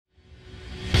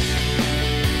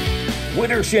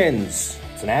Widdershins.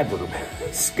 It's an adverb.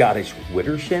 Scottish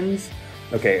Widdershins.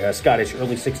 Okay, Scottish,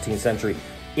 early 16th century.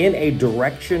 In a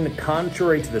direction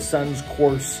contrary to the sun's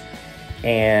course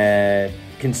and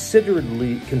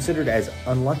considered as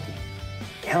unlucky.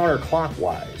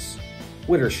 Counterclockwise.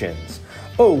 Widdershins.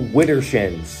 Oh,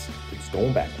 Widdershins. It's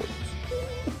going backwards.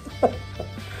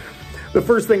 The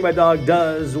first thing my dog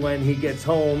does when he gets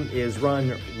home is run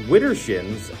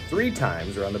Widdershins 3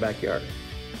 times around the backyard.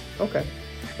 Okay.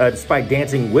 Despite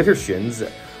dancing Widdershins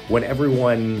when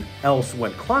everyone else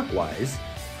went clockwise,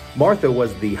 Martha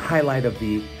was the highlight of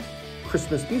the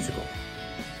Christmas musical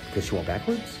because she went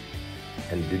backwards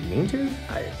and didn't mean to.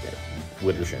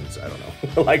 Widdershins, I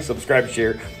don't know. Like, subscribe,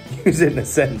 share, use it in a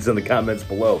sentence in the comments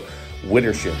below.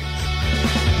 Widdershins.